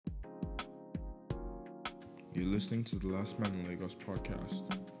You're listening to the Last Man in Lagos podcast,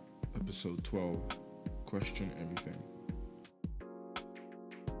 episode 12, Question Everything.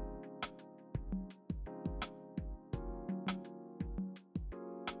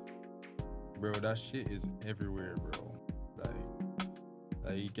 Bro, that shit is everywhere, bro.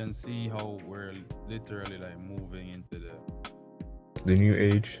 Like you can see how we're literally like moving into The new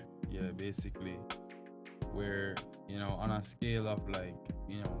age. basically where, on a scale of like,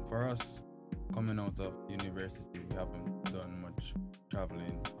 for us coming out of university, we haven't done much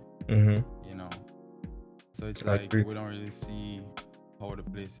traveling, Mm-hmm. you know. So it's I like agree. we don't really see how the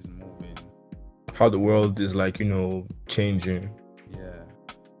place is moving. How the world is changing. Yeah.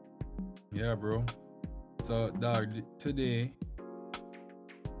 Yeah, bro. So, dog, today,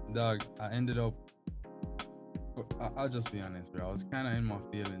 dog, I ended up. I'll just be honest, bro. I was kind of in my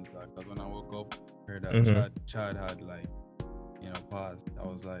feelings, dog, because when I woke up, heard that Mm-hmm. Chad had like, passed. I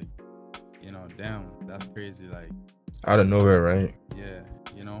was like, damn, that's crazy. Like, Out of nowhere, right? yeah,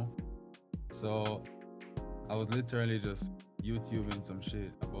 you know. So, I was literally just YouTubing some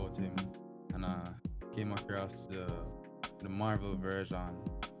shit about him, and I came across the Marvel version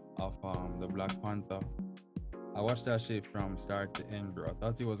of the Black Panther. I watched that shit from start to end, bro. I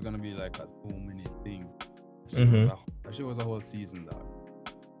thought it was gonna be like a 2 minute thing. Mm-hmm. That shit was a whole season, dog.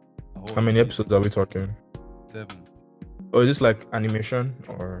 A whole How many season. episodes are we talking? 7. Oh, is this like animation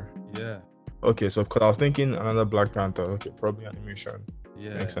or? Yeah, Okay, so because I was thinking another Black Panther. Okay, probably animation.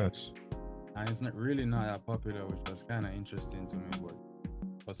 yeah. Makes sense. And it's really not that popular, which was kind of interesting to me. But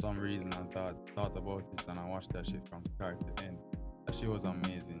for some reason, I thought about it and I watched that shit from start to end. That shit was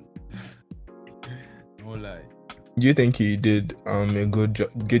amazing. No lie. Do you think he did a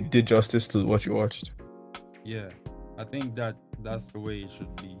did justice to what you watched? Yeah, I think that's the way it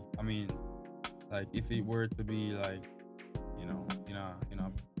should be. I mean, like if it were to be like, in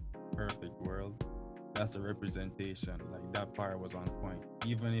a perfect world, that's a representation. Like that part was on point,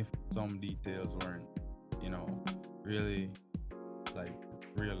 even if some details weren't, really like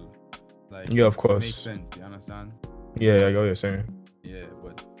real. Like Yeah, of it makes course. sense. You understand? Yeah, I get what you're saying. Yeah,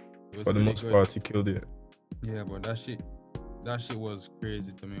 but it was For the really most good. part, he killed it. Yeah, but that shit was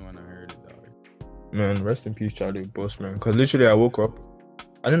crazy to me when I heard it, dog. Man, rest in peace, Chadwick Boseman. Because literally, I woke up.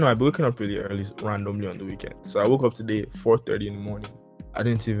 I don't know. I've been waking up really early, randomly on the weekend. So I woke up today at 4:30 in the morning. I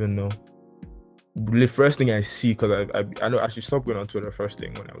didn't even know. The first thing I see, because I know I should stop going on Twitter first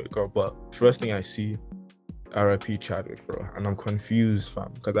thing when I wake up. But first thing I see, R.I.P. Chadwick, bro, and I'm confused,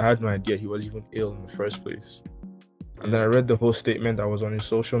 fam, because I had no idea he was even ill in the first place. And then I read the whole statement that was on his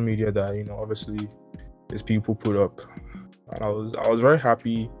social media that obviously his people put up, and I was very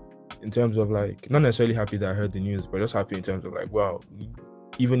happy in terms of like not necessarily happy that I heard the news, but just happy in terms of like wow,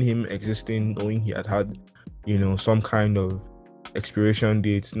 even him existing, knowing he had some kind of expiration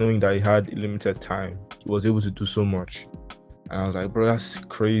date, knowing that he had limited time, he was able to do so much. And I was like, bro, that's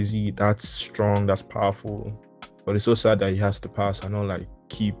crazy, that's strong, that's powerful. But it's so sad that he has to pass and not like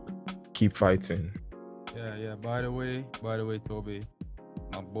keep fighting. Yeah. By the way, Tobi,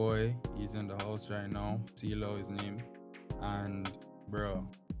 my boy, he's in the house right now. CeeLo his name, and bro,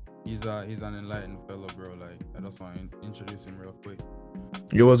 he's an enlightened fellow, bro. Like I just want to introduce him real quick.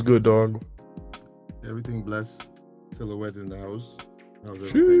 Yo, what's good, dog? Everything blessed. Silhouette in the house. How's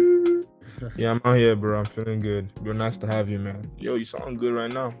everything? Yeah, I'm out here, bro. I'm feeling good. Bro, nice to have you, man. Yo, you sound good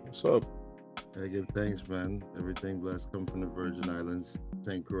right now. What's up? I give thanks, man. Everything blessed. Come from the Virgin Islands,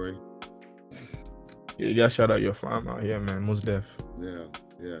 St. Croix. Yeah, you gotta shout out your farm out here, man. Most def. Yeah.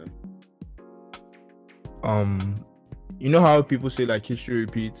 You know how people say like history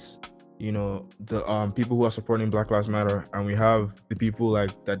repeats. The people who are supporting Black Lives Matter, and we have the people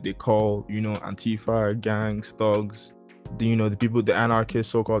like that they call Antifa, gangs, thugs. The people, the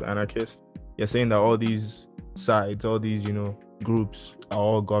anarchists, so-called anarchists. You're saying that all these sides, all these groups are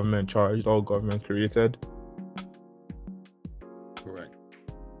all government charged, all government created. Correct.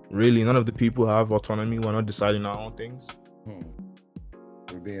 Really, none of the people have autonomy. We're not deciding our own things.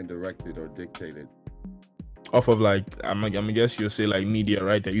 We're being directed or dictated. Off of like, I'm gonna guess you'll say like media,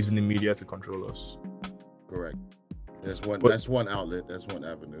 right? They're using the media to control us. Correct. That's one outlet. That's one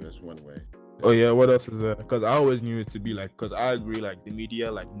avenue. That's one way. Oh yeah, what else is there? Because I always knew it to be like, because I agree, like the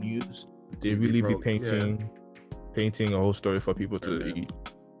media, like news, they really be painting a whole story for people to eat.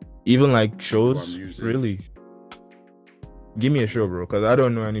 Even like shows, really. Give me a show, bro, because I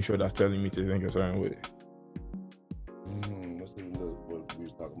don't know any show that's telling me to think a certain way. What's what we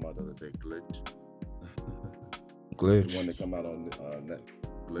was talking about the other day? Glitch. The one that come out on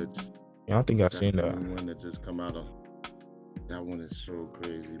Netflix. Yeah, I don't think I've seen that. The one that just come out on. That one is so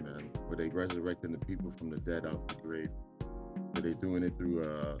crazy, man. Where they resurrecting the people from the dead out the grave. But they doing it through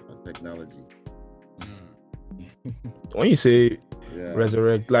technology. When you say Yeah.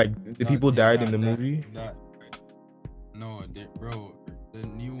 resurrect, like the people died in the movie. No, bro, the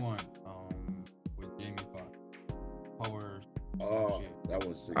new one, with Jamie Foxx, Power. Oh, that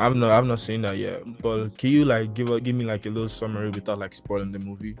was sick. I've not seen that yet. But can you like give me like a little summary without like spoiling the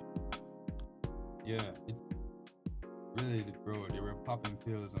movie? Yeah, it's really, bro. They were popping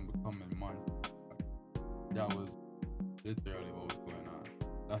pills and becoming monsters. That was literally what was going on.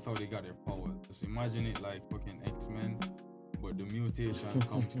 That's how they got their power. Just imagine it like fucking X-Men, but the mutation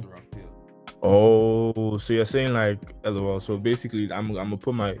comes through a pill. Oh, so you're saying like LOL. So basically, I'm gonna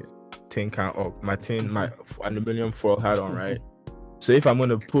put my tin can up, my aluminium foil hat on, right? So if I'm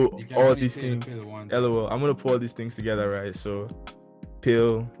gonna put all these things, LOL, I'm gonna put all these things together, right? So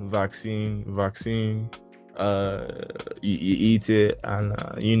pill, vaccine, you eat it, and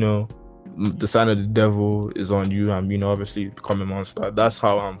the sign of the devil is on you, and obviously become a monster. That's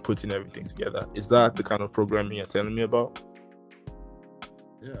how I'm putting everything together. Is that the kind of programming you're telling me about?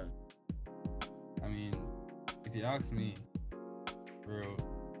 Yeah. I mean, if you ask me, bro,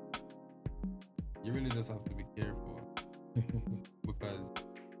 you really just have to be careful because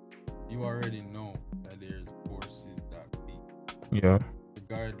you already know that there's forces that be. Yeah.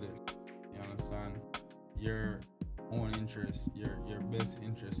 Regardless, you understand? Your own interest, your best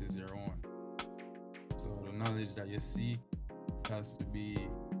interest is your own. So the knowledge that you seek has to be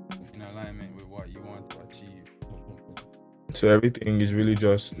in alignment with what you want to achieve. So everything is really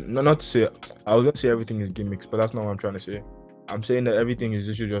just not to say I was gonna say everything is gimmicks, but that's not what I'm trying to say. I'm saying that everything is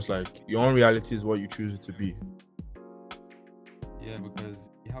literally just like your own reality is what you choose it to be. Yeah, because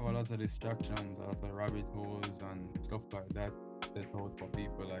you have a lot of distractions, a lot of rabbit holes and stuff like that set out for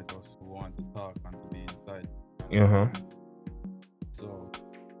people like us who want to talk and to be inside. So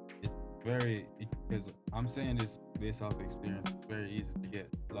it's because I'm saying this based off experience. It's very easy to get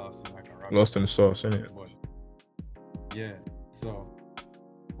lost in like a rabbit lost in the sauce, isn't it? But yeah, so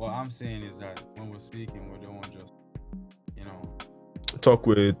what I'm saying is that when we're speaking, we don't just talk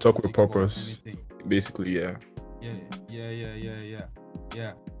with purpose. Basically, yeah. Yeah.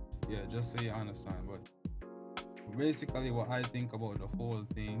 Just so you understand, but basically what I think about the whole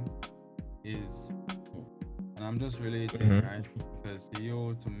thing is, and I'm just relating, right? Because to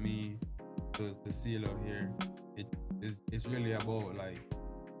you, to me, to CeeLo here, it's really about like,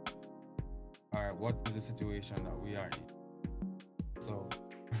 all right, what is the situation that we are in? So,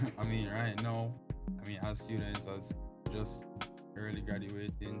 I mean, right now, as students, as just early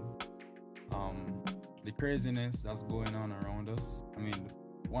graduating, the craziness that's going on around us.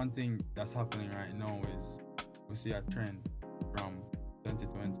 One thing that's happening right now is we see a trend from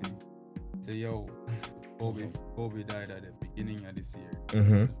 2020. Say, yo, Tobi died at the beginning of this year,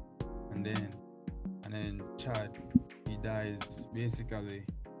 and then Chad, he dies basically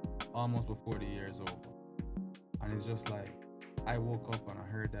almost before the year is over, and it's just like I woke up and I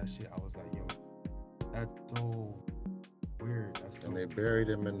heard that shit. I was like, yo, that's so weird. And they buried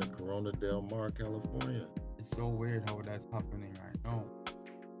him in the Corona Del Mar, California. It's so weird how that's happening right now.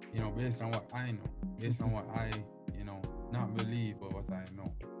 Based on what I know, based on what I, not believe, but what I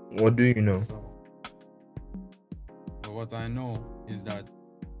know. What do you know? But what I know is that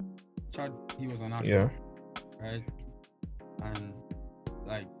Chad, he was an actor, right? And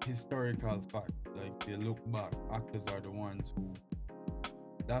like historical fact, like they look back, actors are the ones who.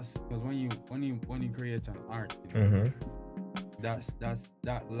 That's because when you create an art,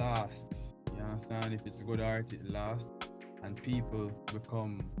 that lasts. You understand? If it's a good art, it lasts, and people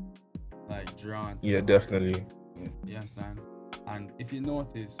become like drawn to it. Definitely. You understand? And if you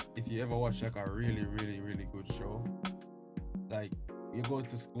notice, if you ever watch like a really, really, really good show, like you go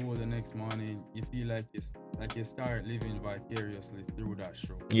to school the next morning, you feel like you start living vicariously through that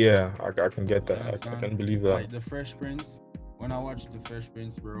show. Yeah, I can get that. I can believe that. Like the Fresh Prince. When I watched the Fresh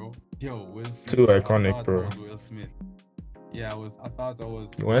Prince, bro, Will Smith. Too iconic, bro. Will Smith. Yeah, I thought I was.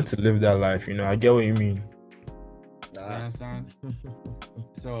 You wanted to live that life, I get what you mean. You understand?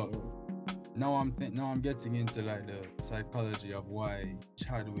 So now I'm getting into like the psychology of why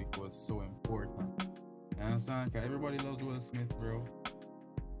Chadwick was so important. You understand? Cause everybody loves Will Smith, bro.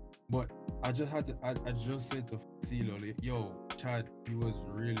 But I just said to CeeLo, like, yo, Chad, he was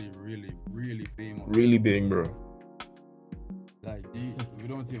really, really, really famous. Really big, bro. Like we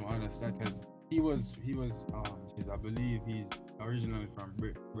don't even understand, because he was I believe he's originally from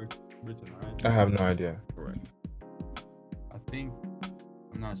Britain, right? I have no idea. Correct.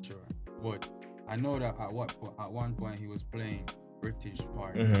 I'm not sure, but I know that at one point he was playing British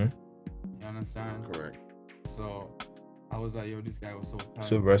parts. You understand? Correct. So I was like, yo, this guy was so talented.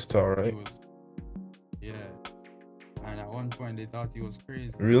 So versatile, right? Yeah. And at one point they thought he was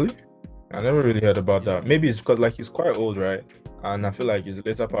crazy. Really? I never really heard about that. Maybe it's because like he's quite old, right? And I feel like it's the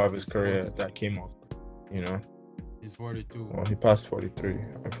later part of his career that came up. You know. He's 42. Well, he passed 43,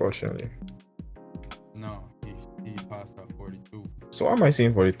 unfortunately. No, he passed at 42. So why am I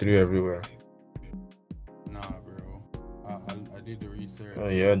seeing 43 everywhere? Nah, bro. I did the research. Oh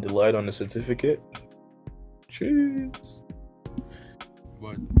yeah, the light on the certificate. Jeez.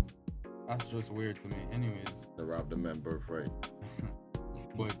 But that's just weird to me. Anyways. To rob the man birthright.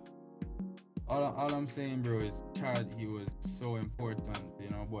 But all I'm saying, bro, is Chad, he was so important, you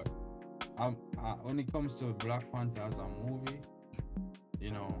know. But when it comes to Black Panther as a movie,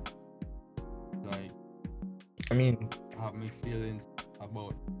 you know, like, I mean, I have mixed feelings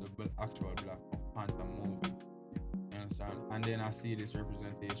about the actual Black Panther movie. You understand? And then I see this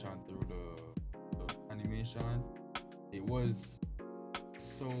representation through the animation. It was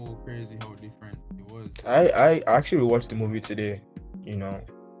so crazy how different it was. I actually watched the movie today, you know,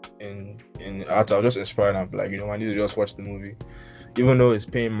 and I was just inspired. I'm like, you know, I need to just watch the movie. Even though it's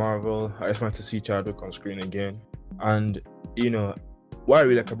paying Marvel, I just want to see Chadwick on screen again. And, you know, what I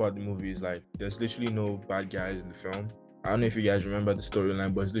really like about the movie is like there's literally no bad guys in the film. I don't know if you guys remember the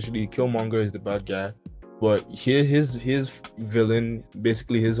storyline, but it's literally Killmonger is the bad guy. But his villain,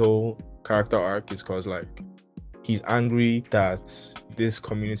 basically his whole character arc is cause like he's angry that this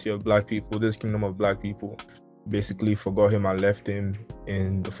community of black people, this kingdom of black people, basically forgot him and left him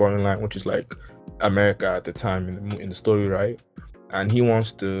in the foreign land, which is like America at the time in the story, right? And he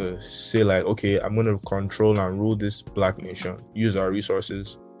wants to say like, okay, I'm gonna control and rule this black nation, use our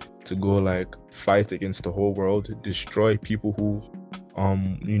resources to go like fight against the whole world, destroy people who,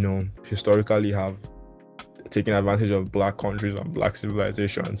 you know, historically have taken advantage of black countries and black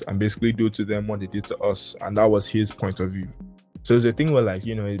civilizations, and basically do to them what they did to us. And that was his point of view. So it's a thing where like,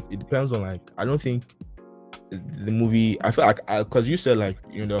 you know, it depends on like, I don't think the movie, I feel like, because you said like,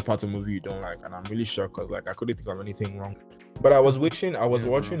 you know, there are parts of the movie you don't like, and I'm really shocked because like I couldn't think of anything wrong. But I was watching,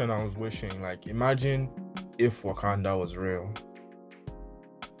 like, imagine if Wakanda was real.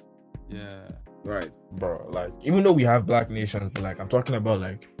 Yeah. Right. Bro, like, even though we have black nations, but like, I'm talking about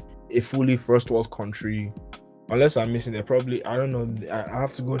like a fully first world country. Unless I'm missing it, probably, I don't know. I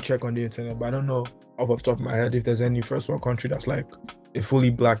have to go check on the internet, but I don't know off the top of my head if there's any first world country that's like a fully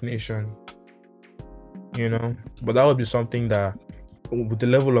black nation. You know? But that would be something that, with the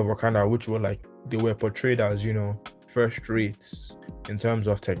level of Wakanda, which were like, they were portrayed as, you know, first rates in terms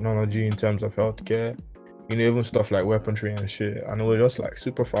of technology, in terms of healthcare, you know, even stuff like weaponry and shit. And it was just like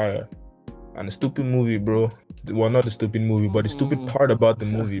super fire. And the stupid movie, bro. Well, not the stupid movie, but the stupid part about the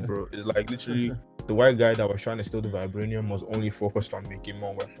movie, bro, is like literally the white guy that was trying to steal the vibranium was only focused on making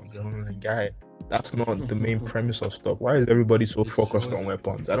more weapons. And I'm like, guy, that's not the main premise of stuff. Why is everybody so focused on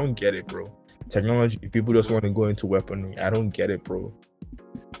weapons? I don't get it, bro. Technology, people just want to go into weaponry. I don't get it, bro.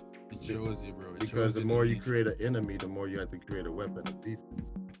 It shows you, bro. Because the more you create an enemy, the more you have to create a weapon of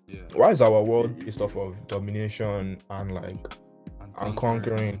defense. Yeah. Why is our world based off of domination and like and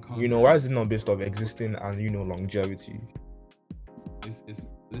conquering? You know, why is it not based off existing and, you know, longevity? It's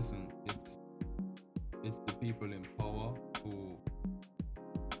the people in power who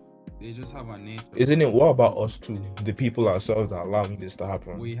they just have a nature. Isn't it? What about us too? The people ourselves that are allowing this to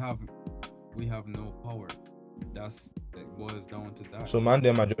happen. We have no power. It boils down to that. So man,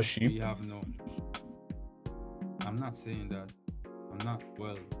 them are just sheep. We have no. I'm not saying that.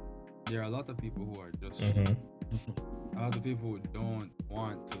 Well, there are a lot of people who are just sheep. A lot of people who don't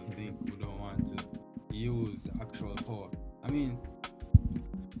want to think, who don't want to use the actual power. I mean,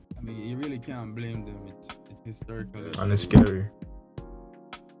 you really can't blame them. It's historical. And it's scary.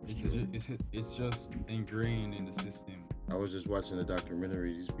 It's just ingrained in the system. I was just watching a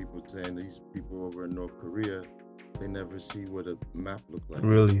documentary. These people saying these people over in North Korea, they never see what a map looks like.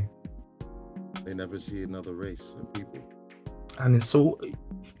 Really? They never see another race of people. And it's so,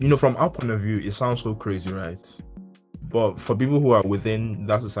 you know, from our point of view, it sounds so crazy, right? But for people who are within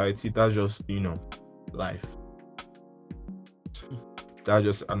that society, that's just, you know, life. That's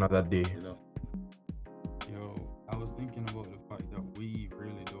just another day. You know? Yo, I was thinking about the fact that we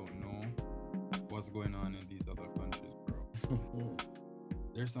really don't know what's going on in these other countries, bro.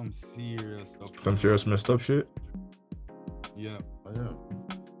 There's some serious stuff. Some serious messed up shit? Yeah. Oh, yeah.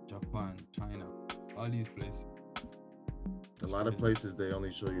 Japan, China, all these places. A lot of places, they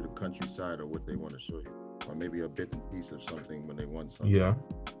only show you the countryside or what they want to show you. Or maybe a bit and piece of something when they want something. Yeah.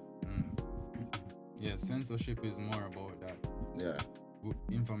 Yeah, censorship is more about that. Yeah.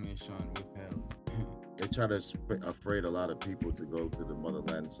 Information withheld. They try to afraid a lot of people to go to the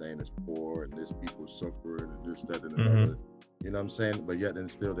motherland saying it's poor and this people suffering and this, that, and another. You know what I'm saying? But yet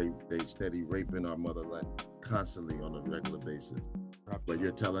and still they steady raping our motherland constantly on a regular basis. but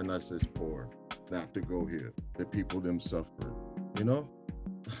you're telling us it's poor not to go here. The people them suffering. You know?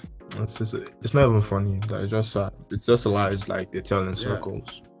 It's not even funny. Like, it's just sad. It's just a lie. It's like they tell in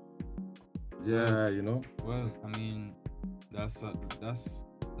circles. Yeah, you know. Well, I mean, that's the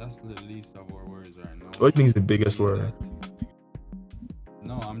least of our worries right now. What do you think is the biggest word?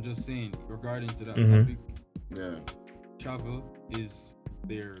 No, I'm just saying regarding to that Mhm. topic. Yeah. Travel is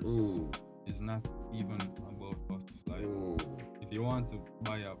theirs. Ooh. It's not even about us. Like, Ooh. if you want to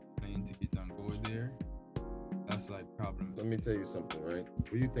buy a plane ticket and go there, that's like problems. Let me tell you something, right?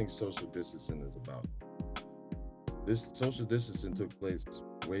 What do you think social distancing is about? This social distancing took place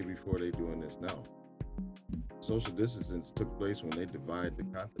way before they doing this now. Social distancing took place when they divide the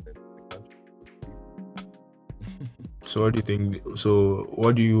continent, the country. So what do you think? So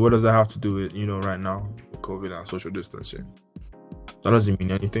what does that have to do with, right now, COVID and social distancing? That doesn't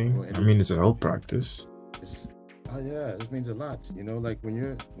mean anything. Well, I mean, it's a health practice. Yeah, it means a lot. Like when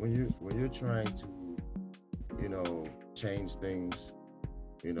you're trying to, change things,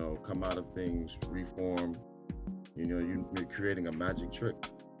 come out of things, reform, you're creating a magic trick.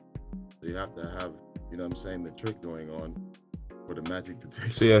 So you have to have, the trick going on for the magic to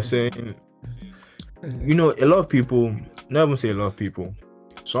take. So you're saying, a lot of people, not even say a lot of people,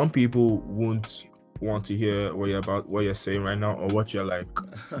 some people won't want to hear what you're saying right now, or what you're like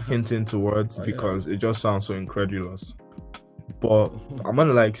hinting towards, because it just sounds so incredulous. But I'm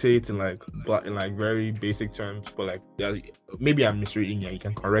gonna like say it in like very basic terms, but like maybe I'm misreading you. You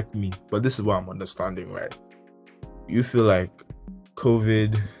can correct me, but this is what I'm understanding, right? You feel like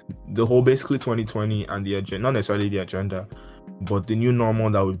COVID, the whole basically 2020 and the agenda, not necessarily the agenda, but the new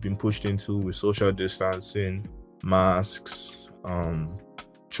normal that we've been pushed into with social distancing, masks,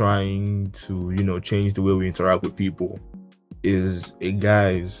 trying to change the way we interact with people, is a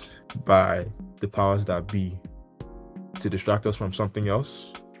guise by the powers that be to distract us from something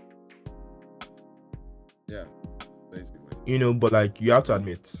else. Yeah, basically. But like, you have to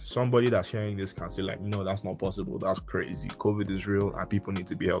admit, somebody that's hearing this can say like, no, that's not possible, that's crazy, COVID is real and people need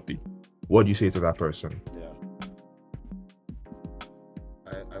to be healthy. What do you say to that person? Yeah,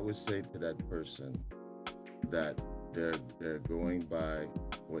 I would say to that person that they're going by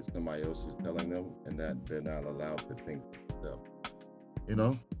what somebody else is telling them, and that they're not allowed to think for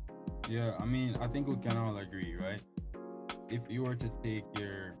themselves. Yeah, I mean, I think we can all agree, right? If you were to take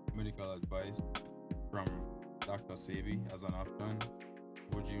your medical advice from Dr. Sebi as an option,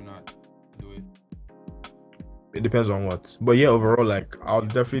 would you not do it? It depends on what. But yeah, overall, like, I'll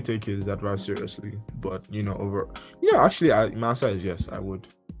definitely take his advice seriously. But actually, my answer is yes, I would.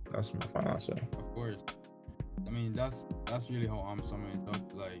 That's my final answer. Of course. I mean, that's really how I'm summing it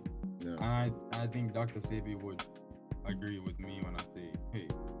up. Like, and I think Dr. Sebi would agree with me when I say, hey,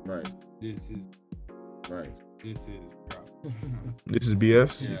 right, this is crap. This is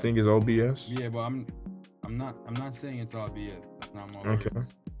BS. Yeah. You think it's all BS? Yeah, but I'm not saying it's all BS. That's not my Okay.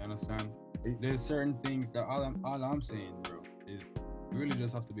 words. You understand? There's certain things that all I'm saying, bro, is we really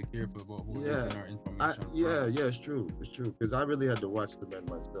just have to be careful about who gets in our information. It's true. Because I really had to watch the men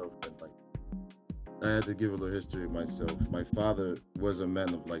myself, and like, I had to give a little history of myself. My father was a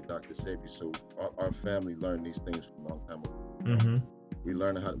man of like Dr. Sebi, so our family learned these things from a long time ago. Mm-hmm. We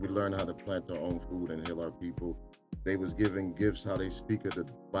learned how to plant our own food and heal our people. They was giving gifts, how they speak of the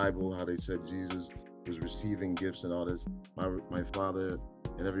Bible, how they said Jesus was receiving gifts and all this. My father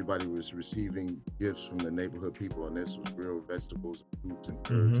and everybody was receiving gifts from the neighborhood people, and this was real vegetables, fruits, and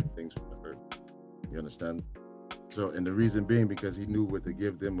herbs and things from the earth. You understand? So, and the reason being because he knew what to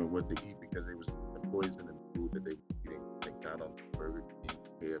give them and what to eat, because they was poison in the food that they were eating. McDonald's, Burger King,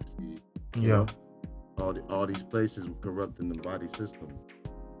 KFC. Yeah. All these places were corrupting the body system.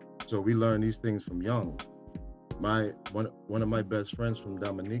 So we learned these things from young. One of my best friends from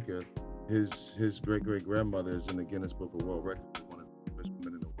Dominica, his great grandmother is in the Guinness Book of World Records, one of the best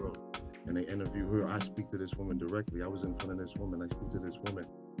women in the world. And they interview her. I speak to this woman directly. I was in front of this woman. I speak to this woman.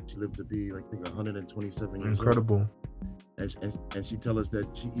 She lived to be, I think, 127 years Incredible. old. And she tell us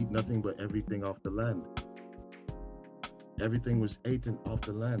that she eat nothing but everything off the land. Everything was eaten off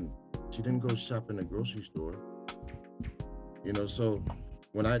the land. She didn't go shop in a grocery store. So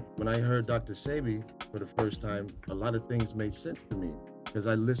when I heard Dr. Sebi for the first time, a lot of things made sense to me, because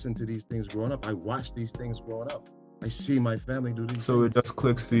I listened to these things growing up. I watched these things growing up. I see my family do these So things. it just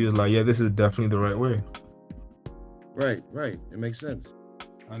clicks to you like, yeah, this is definitely the right way. Right. It makes sense.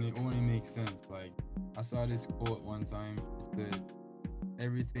 And it only makes sense. Like, I saw this quote one time. It said,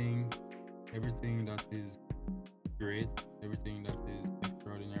 everything that is great, everything that is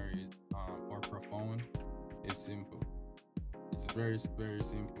extraordinary or profound is simple. It's very, very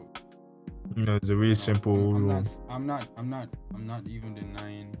simple. It's a really simple rule. I'm not even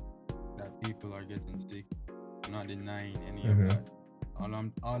denying that people are getting sick. I'm not denying any of that.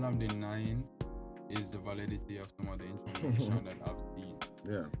 All I'm denying is the validity of some of the information that I've seen.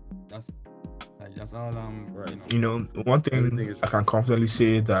 Yeah. That's all I'm. Right. One thing I can confidently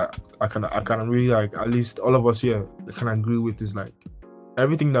say that I can really like, at least all of us here can agree with, is like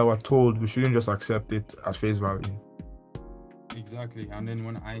everything that we're told, we shouldn't just accept it as face value. Exactly. And then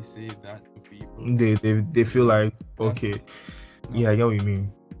when I say that to people, they feel like, okay, I get what you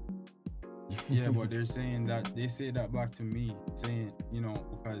mean. Yeah, but they say that back to me, saying,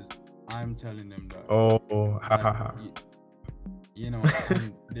 because I'm telling them that.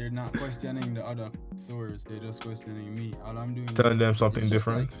 And they're not questioning the other source, they're just questioning me. All I'm doing telling them something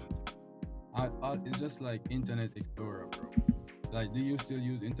different. It's just like Internet Explorer, bro. Like, do you still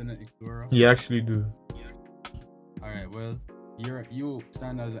use Internet Explorer? You actually do. Alright, well, you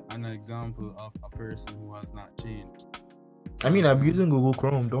stand as an example of a person who has not changed. I mean, I'm using Google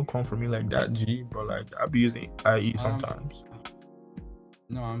Chrome. Don't come for me like that, G. But like, I'll be using IE sometimes.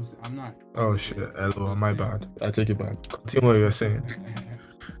 No, I'm not. Oh shit! Hello, my bad. I take it back. Continue what you're saying.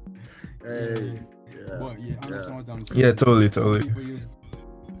 Hey. Yeah. But understand what I'm saying. Yeah, totally. People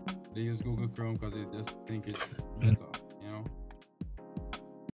use Google Chrome because they just think it's better,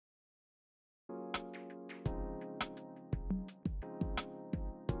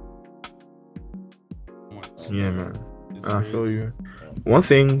 Yeah, man. I feel you. One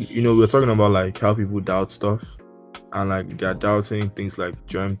thing, we're talking about like how people doubt stuff, and like they're doubting things like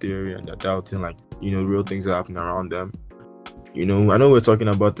germ theory, and they're doubting like real things that happen around them. I know we're talking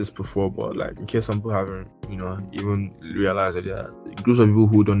about this before, but like in case some people haven't even realized that there are groups of people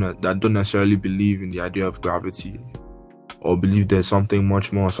who don't necessarily believe in the idea of gravity, or believe there's something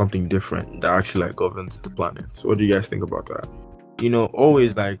much more, something different that actually like governs the planet. So what do you guys think about that?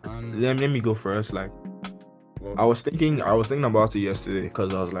 Always like let me go first. Like, I was thinking about it yesterday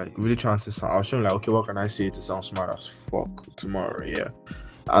because I was like really trying to I was trying like, okay, what can I say to sound smart as fuck tomorrow? Yeah.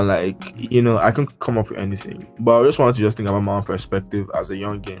 And like, I can come up with anything. But I just wanted to just think about my own perspective as a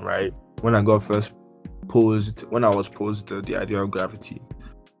youngin, right? When I was posed to the idea of gravity.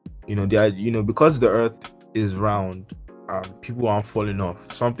 Because the earth is round, people aren't falling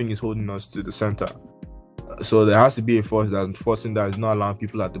off. Something is holding us to the center. So there has to be a force that's forcing that is not allowing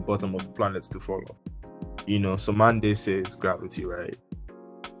people at the bottom of the planet to fall off. So Monday says gravity, right?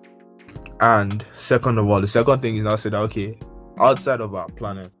 And second of all, the second thing is now said that, okay, outside of our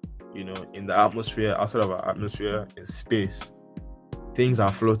planet, in the atmosphere, outside of our atmosphere, in space, things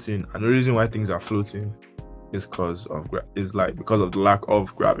are floating, and the reason why things are floating is because of the lack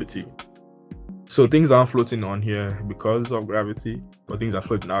of gravity. So things aren't floating on here because of gravity, but things are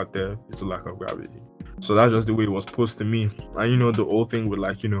floating out there due to lack of gravity. So that's just the way it was posed to me. And the whole thing with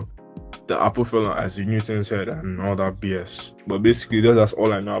like, the apple fell on Isaac Newton's head and all that BS. But basically, that's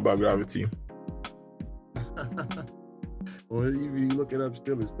all I know about gravity. Well, if you look it up, it's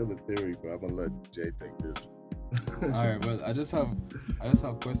still a theory, but I'm gonna let Jay take this. All right, well, I just have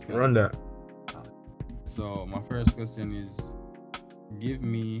questions. Run that. So my first question is, give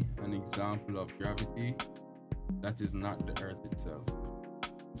me an example of gravity that is not the Earth itself.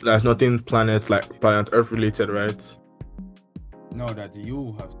 There's nothing planet Earth related, right? No, that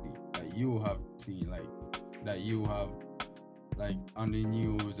you have seen, that you have like on the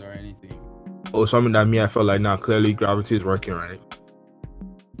news or anything. Oh, something that I felt like now clearly gravity is working, right?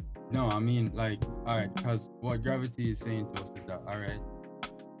 No, I mean like, all right, because what gravity is saying to us is that, all right,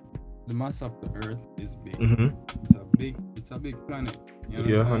 the mass of the Earth is big. Mm-hmm. It's a big planet.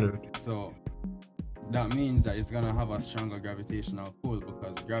 Yeah, 100. So that means that it's gonna have a stronger gravitational pull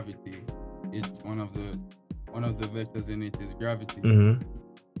because gravity, it's one of the vectors in it is gravity. Mm-hmm.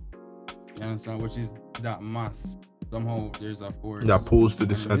 You understand? Which is that mass. Somehow there's a force that pulls to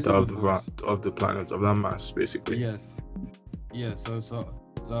the center of the planet, of that mass, basically. Yes. Yeah. So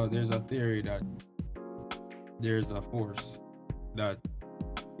there's a theory that there's a force that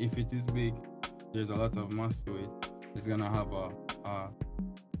if it is big, there's a lot of mass to it. It's gonna have a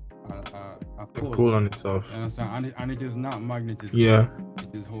pull on itself. You understand? And it is not magnetism. Yeah.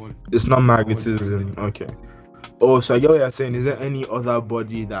 It is whole. It's not magnetism. Okay. Oh, so I get what you're saying. Is there any other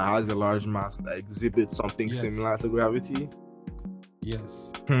body that has a large mass that exhibits something similar to gravity?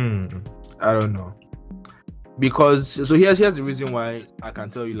 Yes. I don't know. Because so here's the reason why I can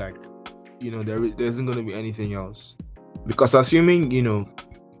tell you, like, there isn't going to be anything else. Because assuming,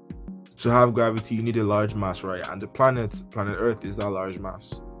 to have gravity, you need a large mass, right? And the planet Earth is that large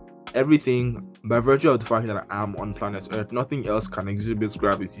mass. Everything, by virtue of the fact that I'm on planet Earth, nothing else can exhibit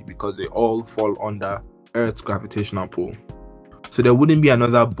gravity because they all fall under Earth's gravitational pull. So there wouldn't be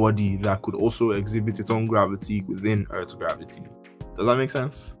another body that could also exhibit its own gravity within Earth's gravity. Does that make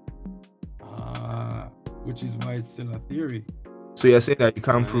sense? Which is why it's still a theory. So you're saying that you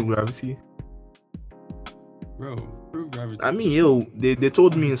can't prove gravity? Bro, prove gravity. I mean, they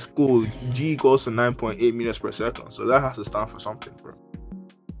told me in school G equals to 9.8 meters per second. So that has to stand for something, bro.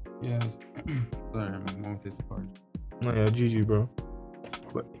 Yes. Sorry, I'm on this part. No, yeah, GG, bro.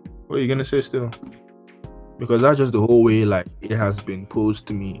 But what are you gonna say still? Because that's just the whole way, like, it has been posed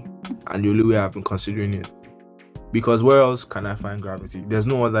to me, and the only way I've been considering it. Because where else can I find gravity? There's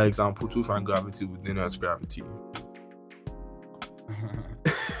no other example to find gravity within Earth's gravity.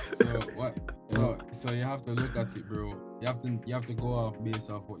 So you have to look at it, bro. You have to go off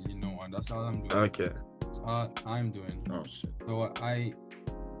based off what you know, and that's all I'm doing. Okay. That's all I'm doing. Oh shit. So what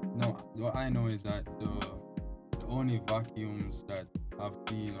I know is that the only vacuums that I've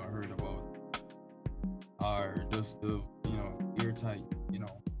seen or heard about are just the airtight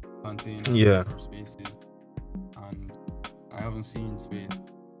containers or spaces, and I haven't seen space.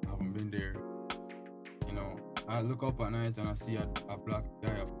 I haven't been there. I look up at night and I see a black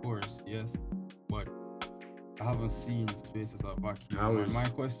guy, of course, yes, but I haven't seen space as a vacuum. My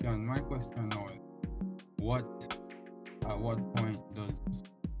question now is, at what point does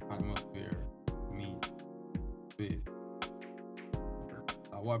atmosphere mean space?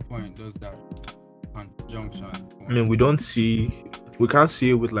 At what point does that conjunction? I mean, we can't see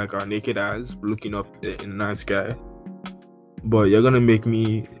it with like our naked eyes looking up in the night sky. But you're gonna make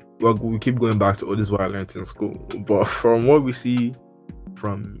me. Well, we keep going back to this is what I learned in school. But from what we see,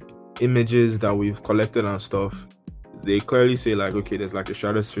 from images that we've collected and stuff, they clearly say like, okay, there's like a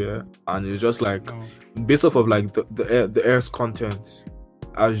stratosphere, and it's just like based off of like the air's content.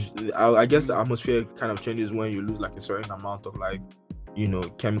 I guess the atmosphere kind of changes when you lose like a certain amount of like,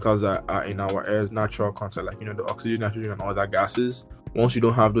 chemicals that are in our air's natural content, like the oxygen, nitrogen, and all that gases. Once you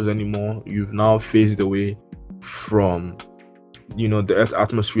don't have those anymore, you've now phased away from the Earth's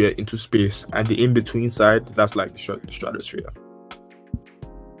atmosphere into space, and the in-between side, that's like the stratosphere.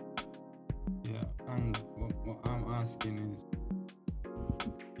 Yeah, and what I'm asking is,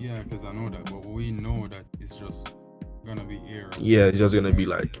 because I know that, but we know that it's just gonna be air. Yeah, it's just gonna be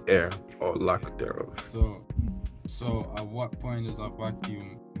like air or lack thereof. So at what point does a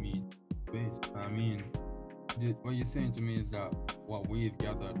vacuum meet space? I mean, what you're saying to me is that what we've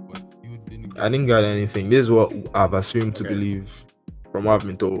gathered, but you didn't. I didn't gather anything. This is what I've assumed to believe from what I've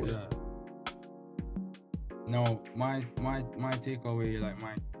been told. Yeah. Now, my takeaway, like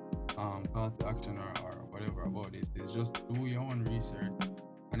my call to action or whatever about this is just do your own research.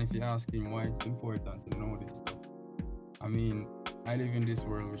 And if you're asking why it's important to know this stuff, I mean, I live in this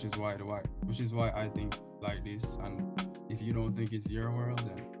world, which is why I think like this. And if you don't think it's your world,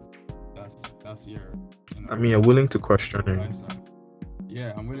 then that's your. I mean, you're willing to question it. Lifestyle.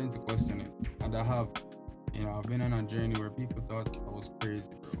 Yeah, I'm willing to question it, and I have, I've been on a journey where people thought I was crazy,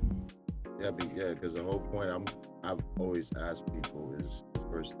 bro. Because the whole point I've always asked people is the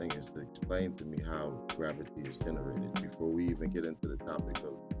first thing is to explain to me how gravity is generated before we even get into the topic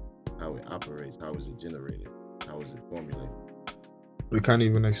of how it operates. How is it generated? How is it formulated? We can't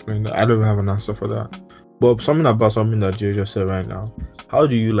even explain that. I don't have an answer for that. But something that Jay just said right now. How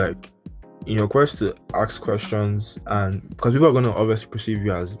do you in your quest to ask questions, and because people are going to obviously perceive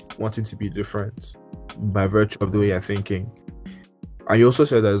you as wanting to be different by virtue of the way you're thinking. And you also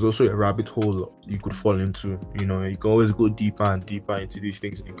said that there's also a rabbit hole you could fall into. You can always go deeper and deeper into these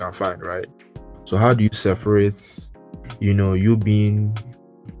things you can find, right? So how do you separate, you being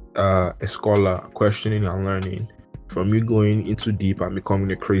a scholar, questioning and learning, from you going into deep and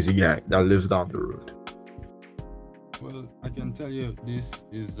becoming a crazy guy that lives down the road? Well, I can tell you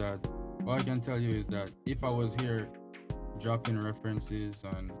all I can tell you is that if I was here dropping references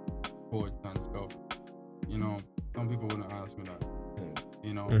and quotes and stuff, some people wouldn't ask me that,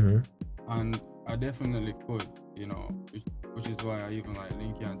 Mm-hmm. And I definitely could, which is why I even like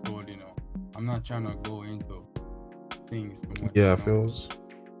Linky and told, I'm not trying to go into things too much. Yeah, feels.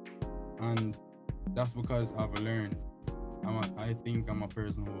 And that's because I've learned. I think I'm a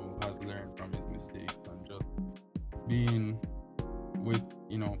person who has learned from his mistakes, and just being with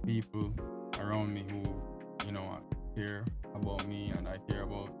people around me who care about me and I care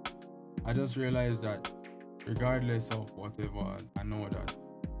about. I just realized that regardless of whatever, I know that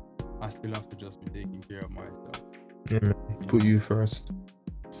I still have to just be taking care of myself. Yeah, put you first.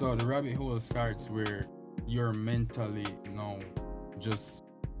 So the rabbit hole starts where you're mentally just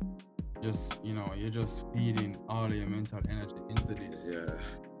you're just feeding all your mental energy into this.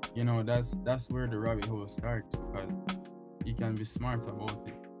 Yeah. That's where the rabbit hole starts, because you can be smart about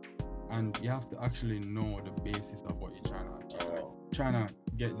it, and you have to actually know the basis of what you're trying to achieve. trying to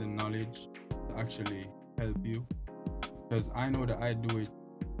get the knowledge to actually help you, because I know that I do it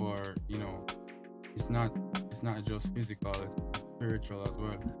for, it's not just physical, it's spiritual as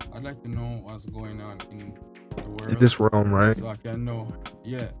well. I'd like to know what's going on in the world, In this realm, right? so I can know,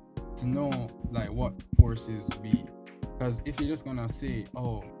 to know like what forces be. Because if you're just gonna say,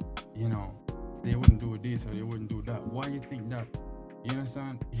 oh, they wouldn't do this or they wouldn't do that, why you think that? You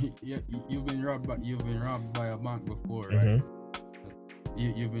understand? You've been robbed by a bank before, right?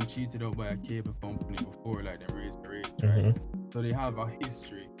 You've been cheated out by a cable company before, like them raise the rates, right? So they have a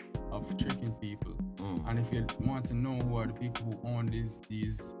history of tricking people. And if you want to know who are the people who own these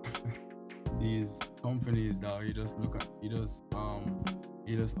these companies, that you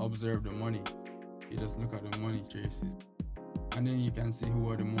just observe the money. You just look at the money traces, and then you can see who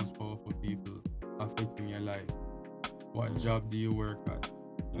are the most powerful people affecting your life. What job do you work at?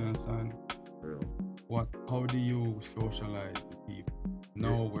 You understand? How do you socialize with people?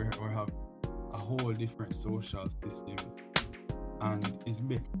 Now we have a whole different social system, and it's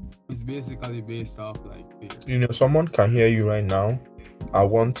basically based off like fear. Someone can hear you right now. I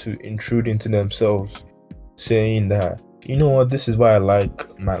want to intrude into themselves, saying that, what, this is why I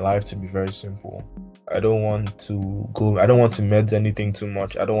like my life to be very simple. I don't want to meds anything too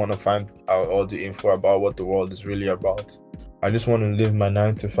much. I don't want to find out all the info about what the world is really about. I just want to live my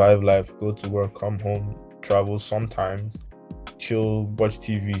 9 to 5 life, go to work, come home, travel sometimes, chill, watch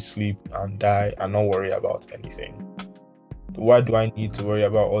TV, sleep, and die, and not worry about anything. Why do I need to worry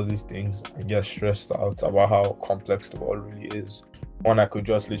about all these things and get stressed out about how complex the world really is, when I could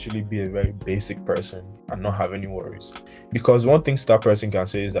just literally be a very basic person and not have any worries? Because one thing that person can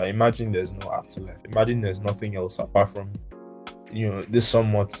say is that, imagine there's no afterlife. Imagine there's nothing else apart from, this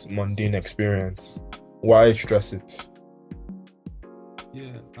somewhat mundane experience. Why stress it?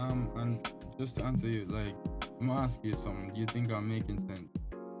 Yeah, and just to answer you, like, I'm gonna ask you something. Do you think I'm making sense?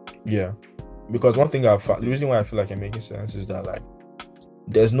 Yeah. Because one thing the reason why I feel like I'm making sense is that, like,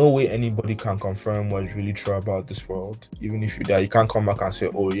 there's no way anybody can confirm what's really true about this world. Even if you die, you can't come back and say,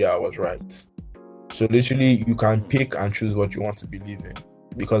 oh yeah, I was right. So literally, you can pick and choose what you want to believe in,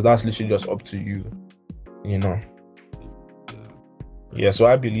 because that's literally just up to you, Yeah, so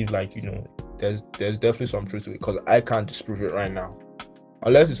I believe, like, there's definitely some truth to it, because I can't disprove it right now.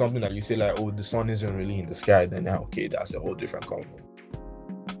 Unless it's something that you say, like, oh, the sun isn't really in the sky, then okay, that's a whole different convo.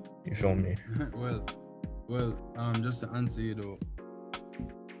 You feel me? well, just to answer you though,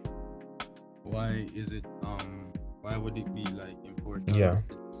 why would it be like important? Yeah.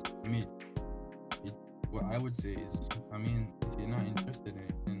 What I would say is, if you're not interested in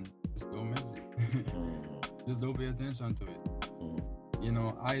it, then just don't miss it. Just don't pay attention to it.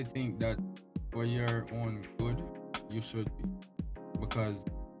 I think that for your own good, you should be, because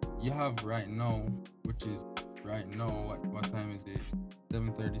you have right now, which is right now, what time is it?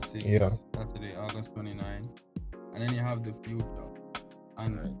 7:36. Yeah. Saturday, August 29. And then you have the future,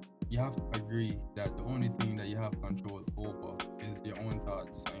 and you have to agree that the only thing that you have control over is your own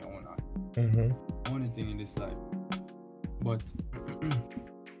thoughts and your own actions. Only thing in this life. But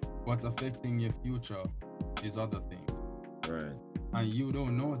what's affecting your future is other things. Right. And you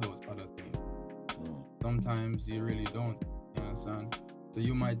don't know those other things. Sometimes you really don't. You understand? So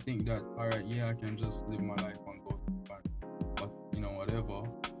you might think that, alright, yeah, I can just live my life and go to the bank, but whatever.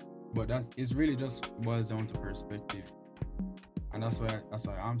 But it's really just boils down to perspective. And that's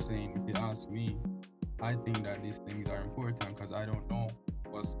why I'm saying, if you ask me, I think that these things are important, because I don't know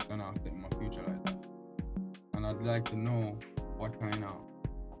what's gonna affect my future like that. And I'd like to know what kind of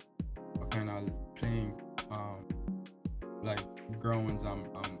playing like grounds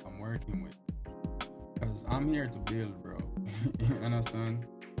I'm working with. Because I'm here to build, bro. You understand?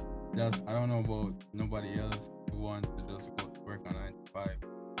 I don't know about nobody else who wants to just go to work on 9 to 5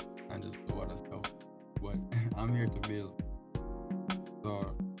 and just do other stuff. But I'm here to build.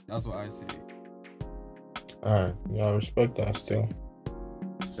 So that's what I say. Alright, yeah, I respect that still.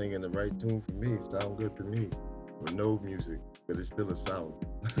 Singing the right tune for me, sound good to me. With no music, but it's still a sound.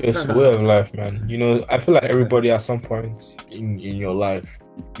 It's a way of life, man. I feel like everybody at some point in your life,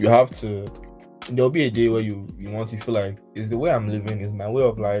 you have to. There'll be a day where you feel like, is the way I'm living, is my way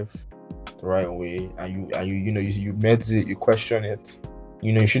of life the right way? And you meditate, you question it.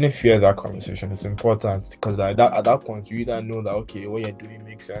 You shouldn't fear that conversation. It's important, because at that point you either know that, okay, what you're doing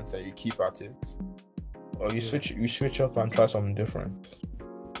makes sense and you keep at it, or you switch up and try something different.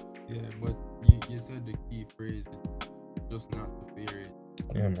 Yeah, but you said the key phrase is just not to fear it.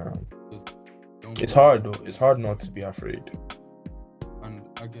 Yeah, man. Just it's hard though. It's hard not to be afraid. And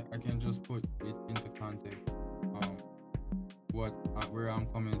I can just put it into context. Where I'm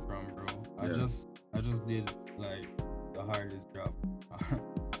coming from, bro. I just did like the hardest job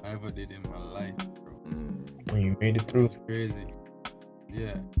I ever did in my life, bro. And you made it through. It's crazy.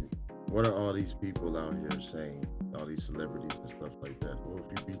 Yeah. What are all these people out here saying? All these celebrities and stuff like that. Well,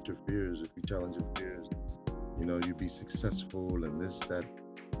 if you beat your fears, if you challenge your fears, you know, you be successful and this, that,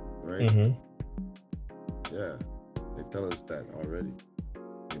 right? Yeah, they tell us that already,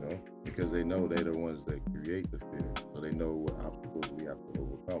 you know, because they know they're the ones that create the fear, so they know what obstacles we have to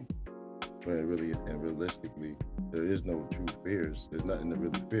overcome. But really and realistically, there is no true fears. There's nothing to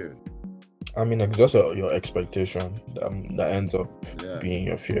really fear. I mean, like, just your expectation that ends up Yeah, being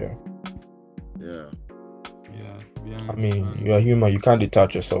your fear. yeah. Yeah. To be honest, I mean, man. you're a human. You can't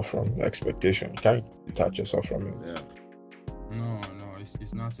detach yourself from the expectation. You can't detach yourself from it. Yeah. No,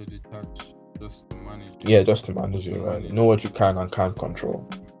 it's not to detach, just to manage it. Yeah, just to manage it, right? Know what you can and can't control.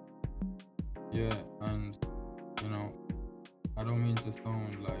 Yeah, and you know, I don't mean to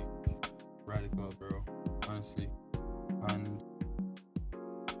sound like radical, bro, honestly. And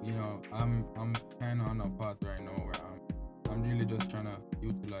you know, I'm kind of on a path right now where I'm really just trying to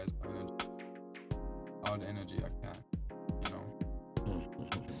utilize my energy, all the energy I can, you know.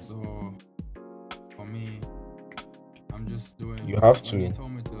 So for me, I'm just doing. You have When to. you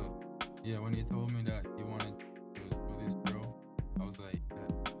told me when you told me that you wanted to do this, bro, I was like,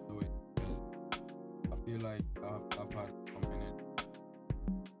 yeah, do it, because I feel like I've had some minutes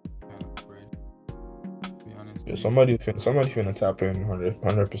kind of afraid, to be honest. Yeah, with somebody finna tap in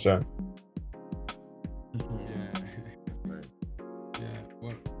 100%. you. Yeah. Nice. Yeah.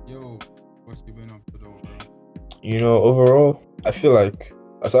 Well, yo, what you been up to though, bro? You know, overall, I feel like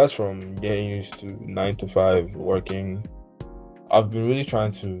aside from getting used to 9 to 5 working, I've been really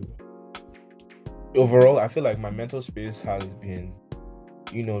trying to. Overall, I feel like my mental space has been,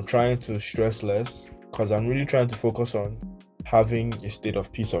 you know, trying to stress less, because I'm really trying to focus on having a state of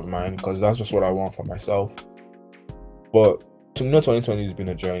peace of mind, because that's just what I want for myself. But to me, 2020 has been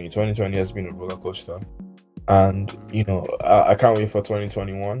a journey. 2020 has been a roller coaster, and you know, I can't wait for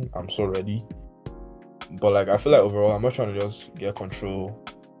 2021. I'm so ready. But like, I feel like overall, I'm not trying to just get control,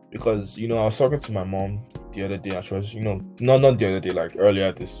 because you know, I was talking to my mom the other day, and she was, you know, not the other day, like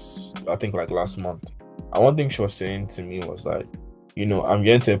earlier this, I think like last month. And one thing she was saying to me was like, you know, I'm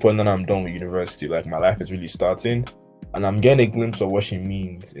getting to a point that I'm done with university, like my life is really starting, and I'm getting a glimpse of what she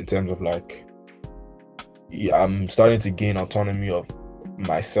means in terms of like, yeah, I'm starting to gain autonomy of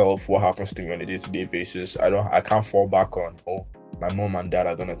myself, what happens to me on a day-to-day basis. I can't fall back on, oh, my mom and dad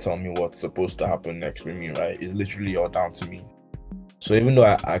are gonna tell me what's supposed to happen next with me, right? It's literally all down to me. So even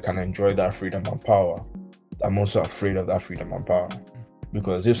though I can enjoy that freedom and power, I'm also afraid of that freedom and power,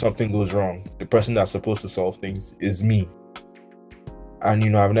 because if something goes wrong, the person that's supposed to solve things is me. And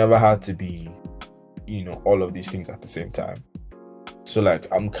you know, I've never had to be, you know, all of these things at the same time. So like,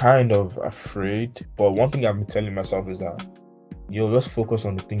 I'm kind of afraid, but one thing I've been telling myself is that you'll just focus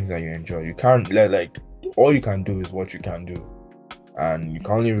on the things that you enjoy. You can't let, like, all you can do is what you can do, and you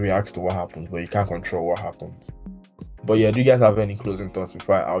can only react to what happens, but you can't control what happens. But yeah, do you guys have any closing thoughts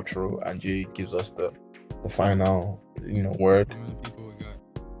before I outro and Jay gives us the final, you know, word? How many people we got?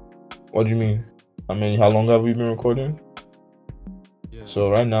 What do you mean? I mean, how long have we been recording? Yeah. So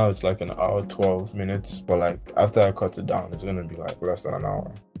right now it's like an hour 12 minutes, but like after I cut it down, it's gonna be like less than an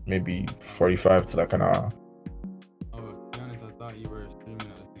hour, maybe 45 to like an hour. Oh, to be honest, I thought you were streaming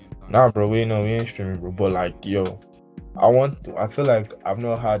at the same time. Nah, bro, we ain't streaming, bro. But like, yo, I feel like I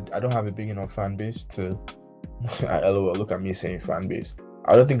don't have a big enough fan base to. LOL, look at me saying fan base.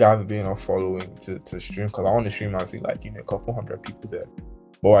 I don't think I have a big enough following to stream, because I want to stream and see like, you know, a couple hundred people there.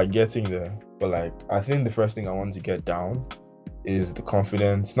 But I'm getting there. But like, I think the first thing I want to get down is the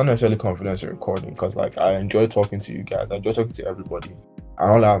confidence, not necessarily confidence in recording, because like I enjoy talking to you guys, I enjoy talking to everybody,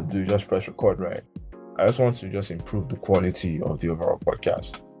 and all I have to do is just press record, right? I just want to just improve the quality of the overall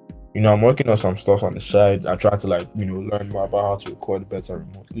podcast. You know, I'm working on some stuff on the side. I try to like, you know, learn more about how to record better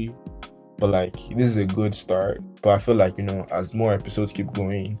remotely. But like, this is a good start. But I feel like, you know, as more episodes keep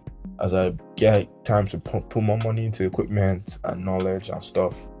going, as I get time to put more money into equipment and knowledge and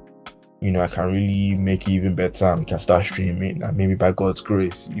stuff, you know, I can really make it even better, and we can start streaming, and maybe by God's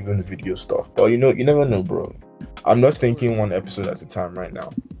grace, even the video stuff. But you know, you never know, bro. I'm just thinking one episode at a time right now.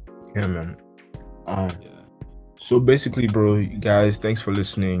 Yeah, man. Yeah. So basically, bro, you guys, thanks for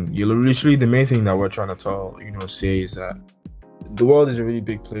listening. You literally, the main thing that we're trying to say is that the world is a really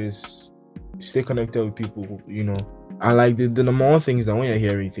big place. Stay connected with people, you know. And like the number one thing is that when you're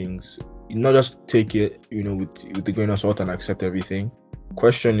hearing things, you not just take it, you know, with the grain of salt and accept everything.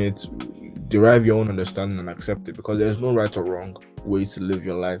 Question it, derive your own understanding and accept it, because there's no right or wrong way to live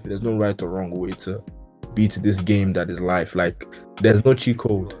your life. There's no right or wrong way to beat this game that is life. Like, there's no cheat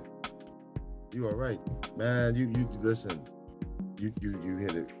code. You are right, man. You listen. You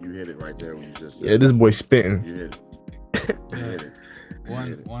hit it. You hit it right there when you just said. Yeah, this boy spitting. You hit it. You hit it.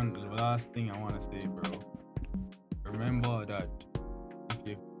 One last thing I want to say, bro. Remember that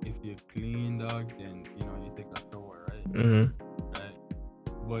if you clean, dog, then you take a shower, right? Mm-hmm. Right.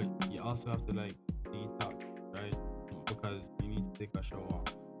 But you also have to like detox, right? Because you need to take a shower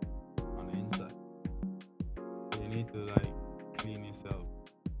on the inside. So you need to like clean yourself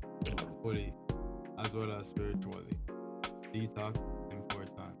fully as well as spiritually. Detox is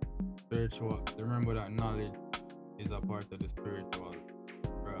important. Spiritual. Remember that knowledge is a part of the spiritual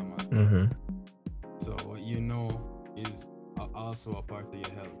realm. Mm-hmm. So what you know is also a part of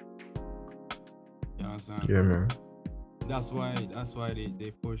your health. You understand? Yeah, man. That's why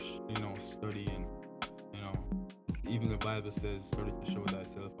they push, study, and even the Bible says study to show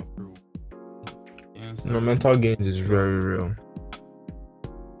thyself approved. You understand? Mental gains is very real.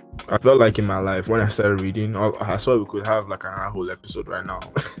 I felt like in my life when I started reading, I saw we could have like a whole episode right now.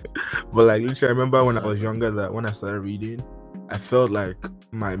 But like literally, I remember when I was younger that when I started reading, I felt like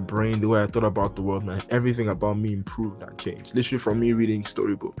my brain, the way I thought about the world, man, everything about me improved and changed. Literally from me reading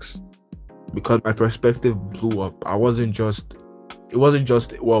storybooks, because my perspective blew up. It wasn't just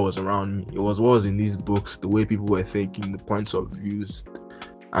what was around me. It was what was in these books, the way people were thinking, the points of views,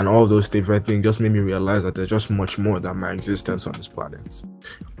 and all those different things just made me realize that there's just much more than my existence on this planet.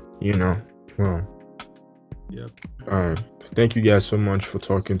 Well. Yep. Thank you guys so much for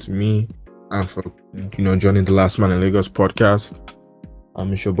talking to me and for joining the Last Man in Lagos podcast.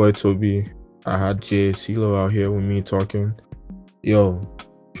 It's your boy Tobi. I had Jay CeeLo out here with me talking. Yo,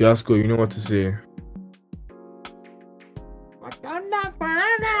 Fiasco, you know what to say.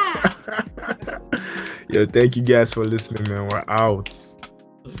 Yo, thank you guys for listening, man. We're out.